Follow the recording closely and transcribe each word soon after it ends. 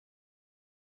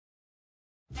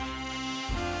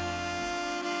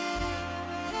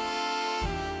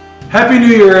Happy New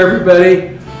Year,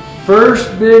 everybody.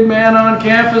 First Big Man on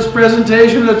Campus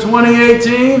presentation of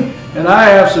 2018, and I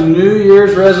have some New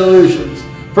Year's resolutions.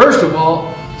 First of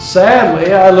all,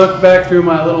 sadly, I look back through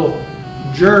my little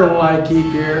journal I keep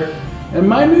here, and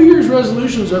my New Year's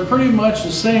resolutions are pretty much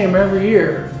the same every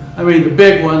year. I mean, the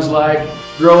big ones like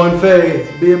grow in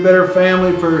faith, be a better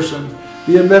family person,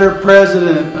 be a better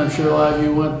president. I'm sure a lot of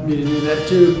you want me to do that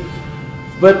too.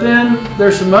 But then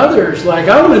there's some others, like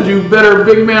I want to do better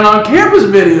Big Man on Campus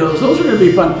videos. Those are going to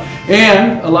be fun.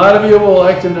 And a lot of you will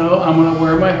like to know I'm going to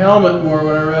wear my helmet more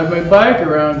when I ride my bike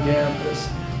around campus.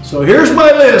 So here's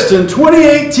my list. In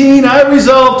 2018, I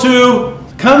resolved to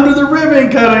come to the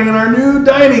ribbon cutting in our new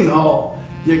dining hall.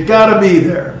 You got to be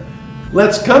there.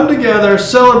 Let's come together,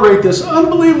 celebrate this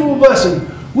unbelievable blessing.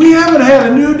 We haven't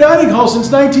had a new dining hall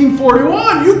since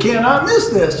 1941. You cannot miss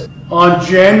this. On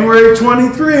January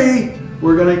 23,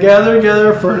 we're going to gather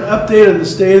together for an update on the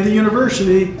state of the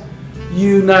university.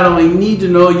 You not only need to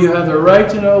know, you have the right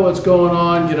to know what's going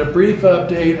on, get a brief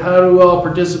update, how do we all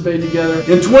participate together.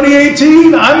 In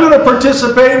 2018, I'm going to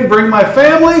participate and bring my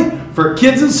family for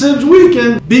Kids and Sims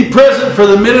Weekend. Be present for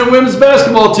the men and women's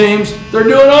basketball teams. They're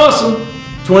doing awesome.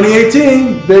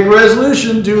 2018, big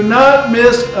resolution, do not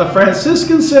miss a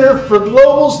Franciscan Center for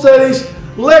Global Studies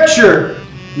lecture.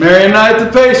 Marian and I at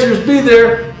the Pacers, be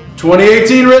there.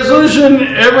 2018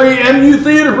 resolution, every MU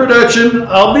theater production,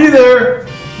 I'll be there.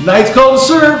 Nights called to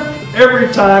serve,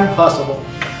 every time possible.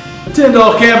 Attend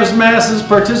all campus masses,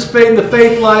 participate in the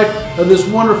faith life of this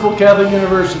wonderful Catholic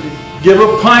university. Give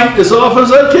a pint as often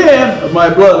as I can, of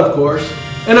my blood of course.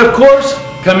 And of course,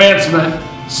 commencement.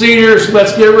 Seniors,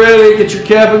 let's get ready, get your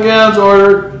cap and gowns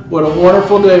ordered. What a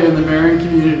wonderful day in the Marian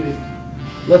community.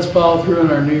 Let's follow through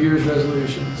on our New Year's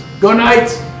resolutions. Go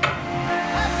Knights!